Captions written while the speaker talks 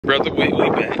Brother Week, we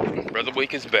back. Brother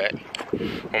Week is back.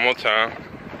 One more time.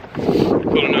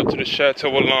 Pulling up to the Chateau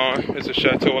Elan. It's a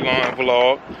Chateau Elan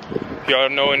vlog. If y'all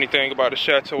know anything about the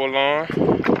Chateau Elan,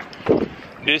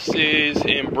 this is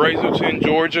in Brazelton,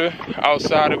 Georgia,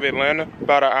 outside of Atlanta.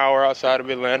 About an hour outside of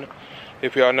Atlanta.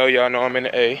 If y'all know I'm in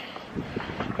the A.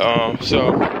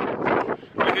 So,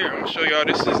 right here, I'm gonna show y'all,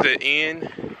 this is the inn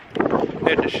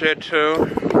at the Chateau.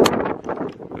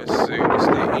 Let's see, this is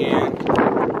the inn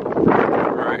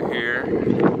right here.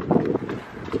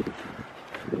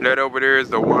 That over there is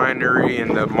the winery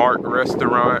and the Mark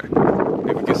restaurant.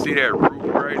 If you can see that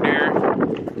roof right there,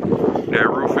 that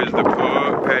roof is the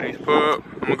pub, Patty's Pub.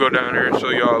 I'm gonna go down there and show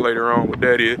y'all later on what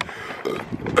that is.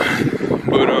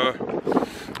 But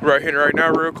right here, right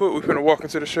now, real quick, we're gonna walk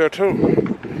into the Chateau.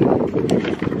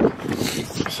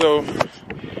 So,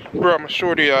 brought my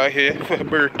shorty out here for her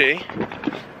birthday.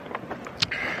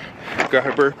 Got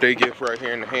her birthday gift right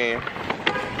here in the hand.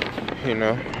 You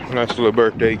know, nice little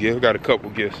birthday gift. Got a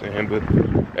couple gifts in, but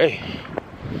hey.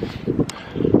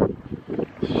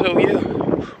 So yeah,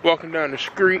 walking down the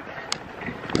street.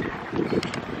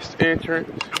 It's the entrance.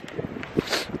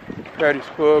 Patty's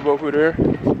Pub over there.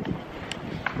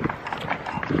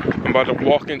 I'm about to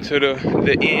walk into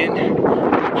the inn. Show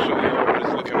you what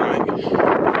it's looking like.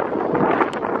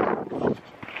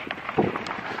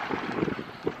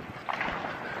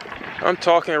 I'm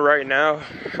talking right now.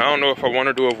 I don't know if I want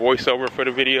to do a voiceover for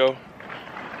the video.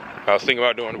 I was thinking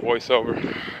about doing a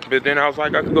voiceover, but then I was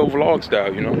like, I could go vlog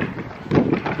style, you know.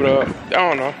 But I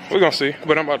don't know. We're gonna see.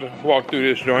 But I'm about to walk through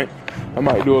this joint. I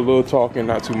might do a little talking,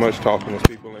 not too much talking. There's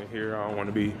people in here. I don't want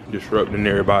to be disrupting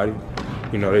everybody.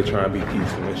 You know, they try to be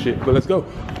peaceful and shit. But let's go.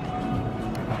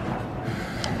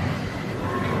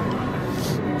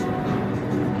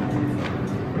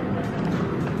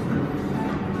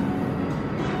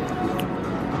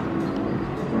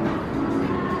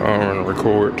 I don't want to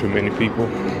record too many people.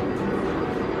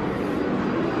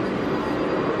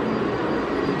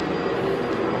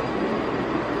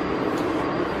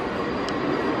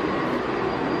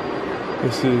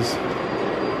 This is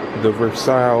the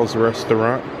Versailles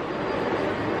restaurant.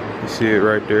 You see it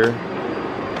right there.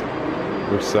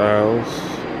 Versailles.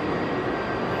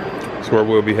 That's where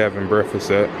we'll be having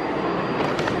breakfast at.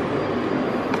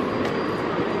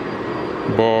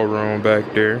 Ballroom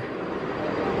back there.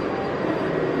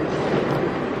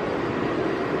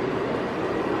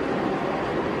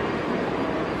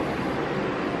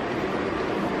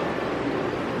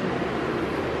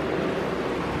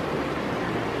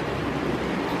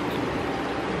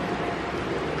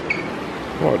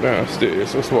 Walk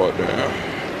downstairs. Let's walk down.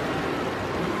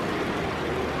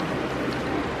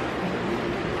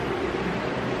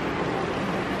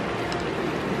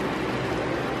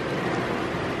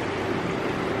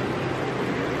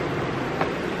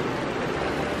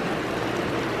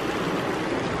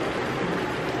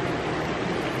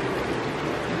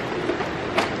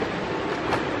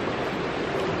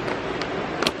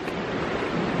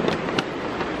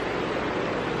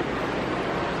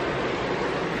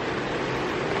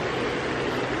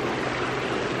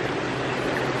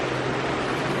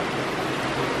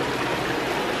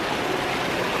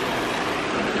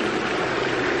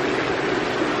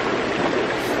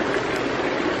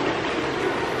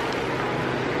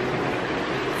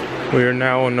 We are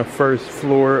now on the first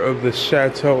floor of the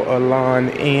Chateau Elan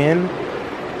Inn.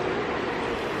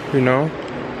 You know.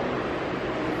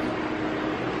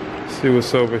 See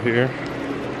what's over here.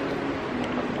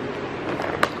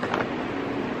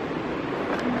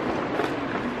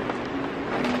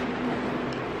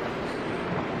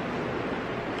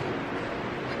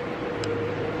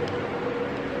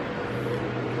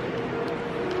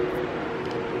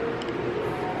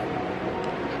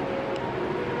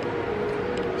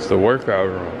 The workout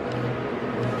room,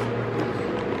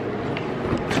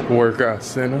 workout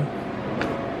center.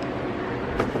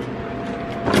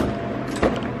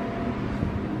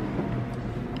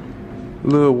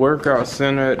 Little workout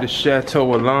center at the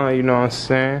Chateau Elan, you know what I'm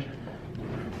saying?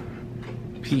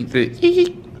 Peep the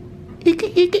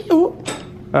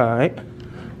alright,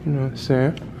 you know what I'm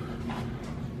saying?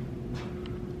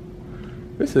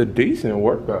 It's a decent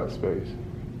workout space.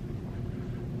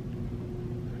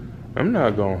 I'm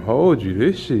not gonna hold you.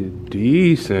 This shit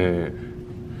decent.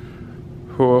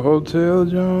 For a hotel,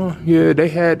 John? Yeah, they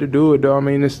had to do it though. I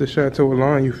mean, it's the Chateau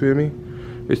Elan, you feel me?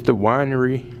 It's the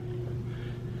winery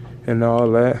and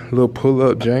all that. Little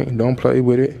pull-up jank. Don't play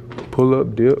with it.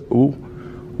 Pull-up dip. Ooh.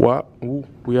 Wop. Ooh.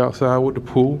 We outside with the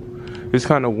pool. It's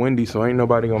kind of windy, so ain't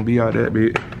nobody gonna be out that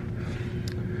bit.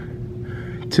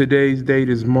 Today's date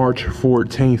is March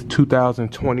 14th,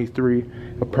 2023.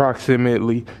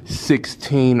 Approximately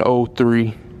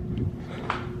 16:03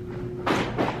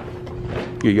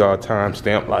 Get y'all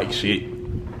timestamp like shit.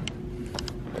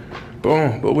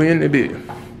 Boom, but we in the bit.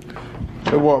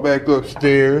 Let's walk back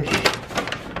upstairs.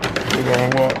 We're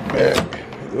gonna walk back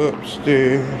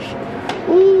upstairs.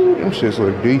 Ooh, them shits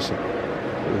look decent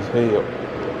as hell.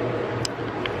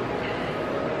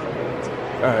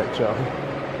 Alright, y'all.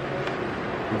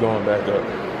 We're going back up.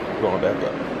 Going back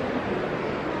up.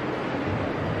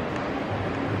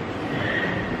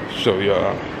 Show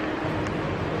y'all.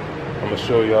 I'm gonna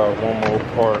show y'all one more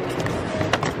part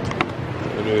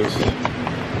of this.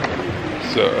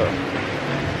 It's a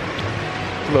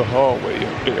little hallway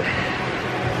up there.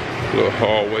 Little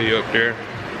hallway up there.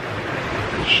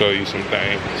 Show you some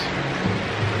things.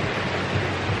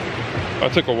 I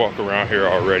took a walk around here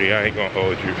already. I ain't gonna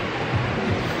hold you.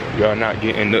 Y'all not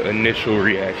getting the initial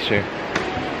reaction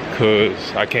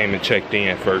because I came and checked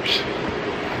in first.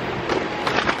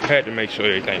 Had to make sure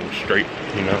everything was straight,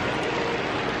 you know.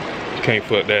 You can't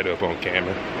fuck that up on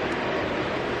camera.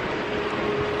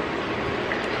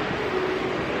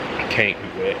 Can't do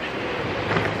that.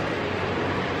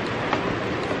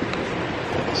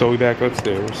 So we back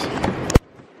upstairs.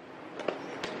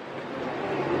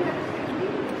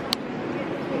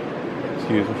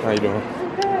 Excuse me, how you doing?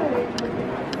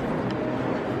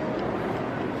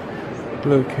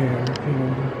 Look here.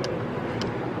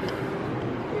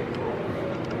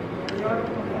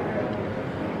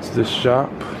 It's the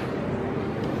shop.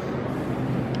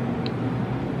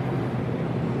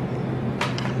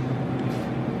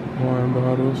 Wine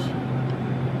bottles.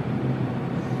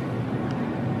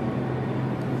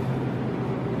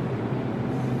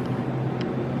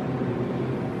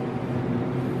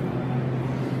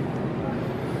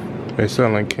 They're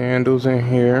selling candles in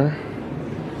here.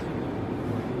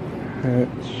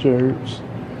 Hats, shirts.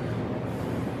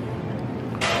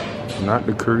 Not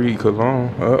the Creed cologne.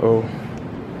 Uh-oh.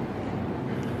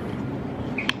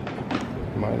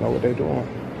 Might know what they're doing.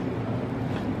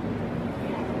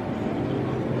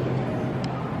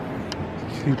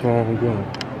 Keep on going.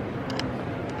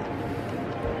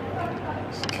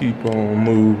 Let's keep on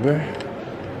moving.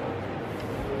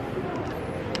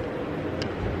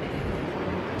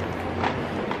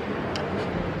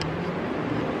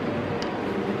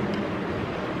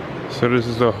 So this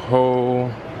is a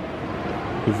whole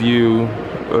view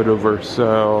of the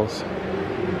Versailles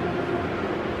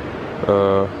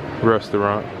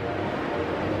restaurant.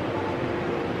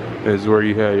 Is where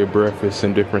you have your breakfast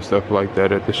and different stuff like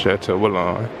that at the Chateau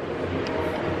Elan.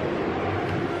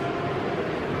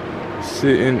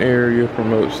 Sitting area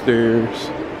from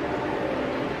upstairs.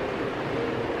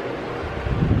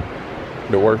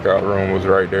 The workout room was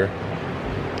right there.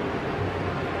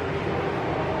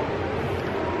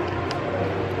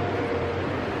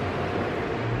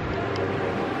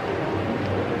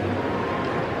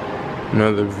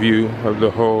 Another view of the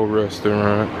whole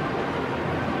restaurant.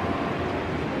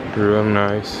 Real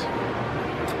nice.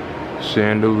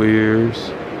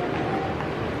 Chandeliers.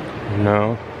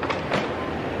 No.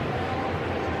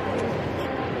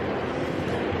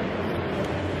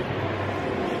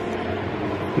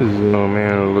 Zoom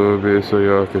in a little bit so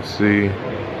y'all can see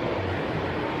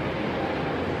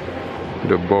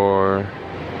the bar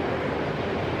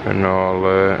and all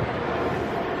that.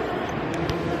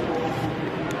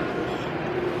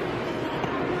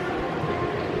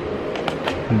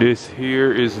 This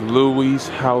here is Louis'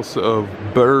 House of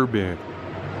Bourbon.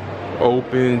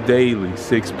 Open daily,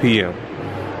 6 p.m.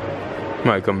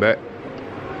 Might come back.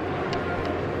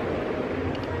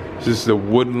 This is the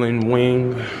Woodland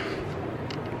Wing.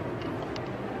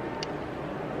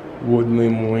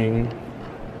 Woodland Wing.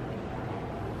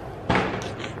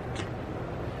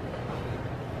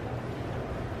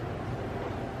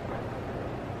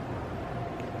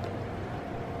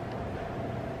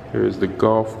 Here's the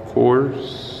golf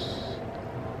course.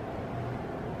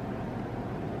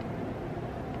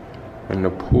 And the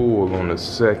pool on the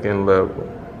second level.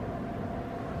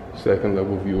 Second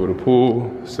level view of the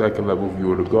pool, second level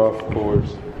view of the golf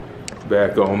course.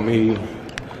 Back on me,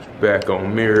 back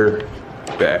on mirror,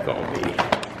 back on me.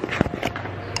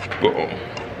 Boom.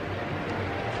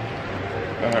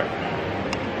 All right.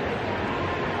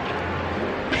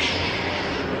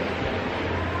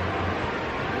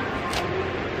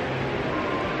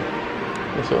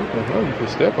 It's open, huh? You can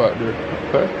step out there.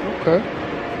 Okay.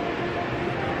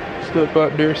 Step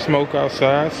out there, smoke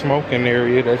outside, smoking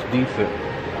area, that's decent.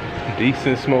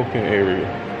 Decent smoking area.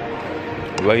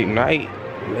 Late night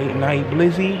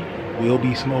blizzy will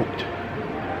be smoked.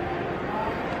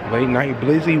 Late night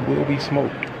blizzy will be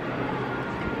smoked.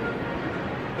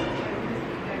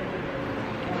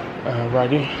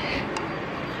 Alrighty.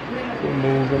 We're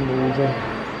moving and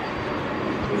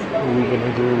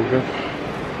grooving.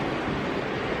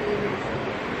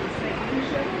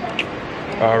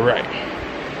 All right,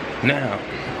 now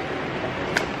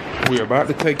we're about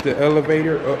to take the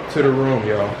elevator up to the room,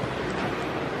 y'all.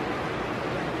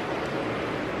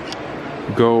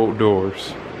 Gold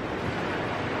doors.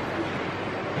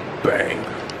 Bang.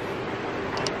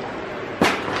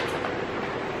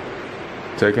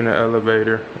 Taking the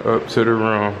elevator up to the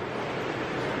room.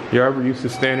 You ever used to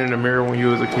stand in the mirror when you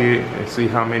was a kid and see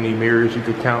how many mirrors you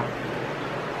could count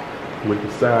with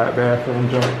the side bathroom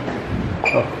joint?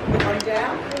 Oh. Going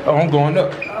down? Oh, I'm going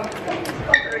up. Oh.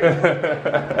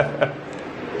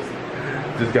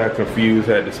 Just got confused,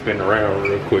 had to spin around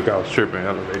real quick. I was tripping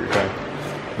elevator thing.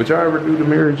 But y'all ever do the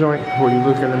mirror joint where you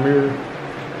look in the mirror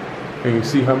and you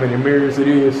see how many mirrors it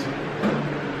is?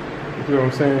 You know what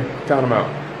I'm saying? Count them out.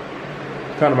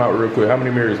 Count them out real quick. How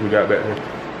many mirrors we got back here?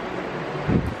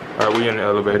 All right, we in the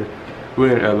elevator.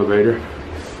 We're in the elevator.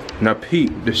 Now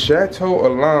peep, the Chateau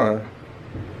Elan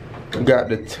got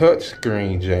the touch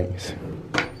screen, James.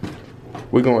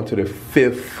 We're going to the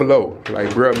 5th floor. Like,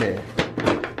 bruh, man,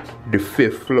 the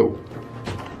 5th floor.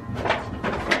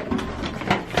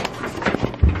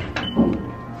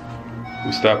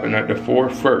 We're stopping at the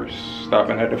 4th first.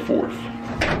 Stopping at the 4th.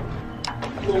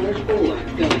 Floor 4,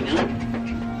 going up.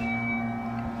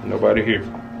 Nobody here.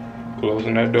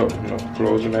 Closing that door. No,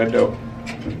 closing that door.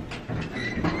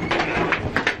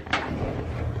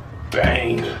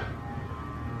 Bang.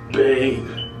 Bang.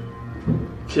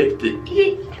 Check the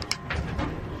gate.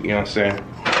 You know what I'm saying?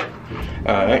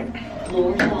 Alright.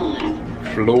 Floor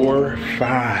 5. Floor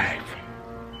 5.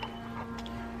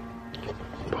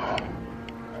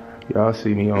 Y'all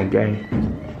see me on game.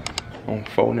 On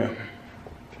phone now.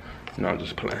 No, I'm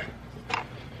just playing.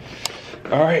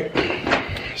 Alright.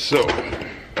 So,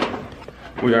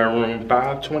 we are in room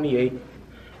 528.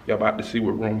 Y'all about to see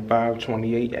what room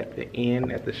 528 at the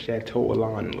end at the Chateau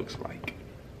Elan looks like.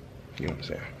 You know what I'm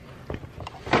saying?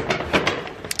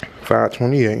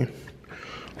 528.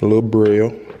 A little braille.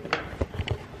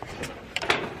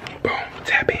 Boom.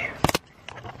 Tap in.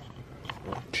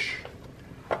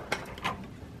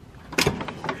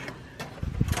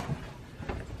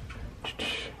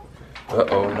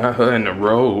 Uh-oh, not her in the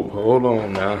road. Hold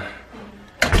on now.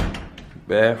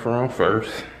 Bathroom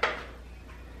first.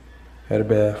 Had a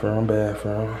bathroom.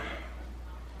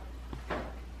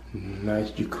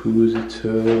 Nice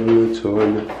jacuzzi,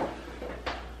 toilet.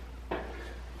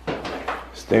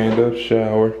 Stand-up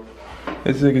shower.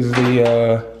 This is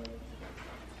the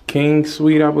King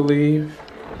Suite, I believe.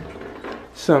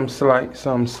 Some slight.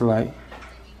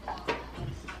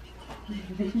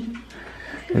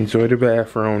 Enjoy the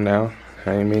bathroom now.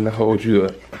 I ain't mean to hold you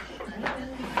up.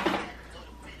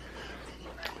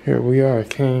 Here we are,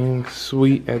 King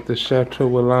Suite at the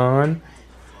Chateau Elan.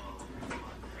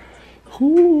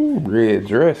 Ooh, red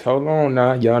dress. Hold on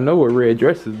now. Y'all know what red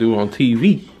dresses do on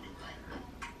TV.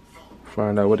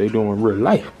 Find out what they do in real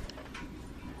life.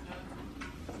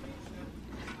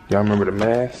 Y'all remember The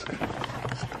Mask?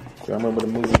 Y'all remember the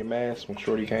movie The Mask when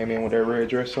Shorty came in with that red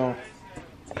dress on?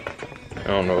 I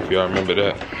don't know if y'all remember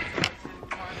that.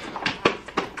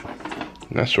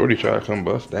 Now Shorty tried to come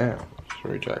bust down.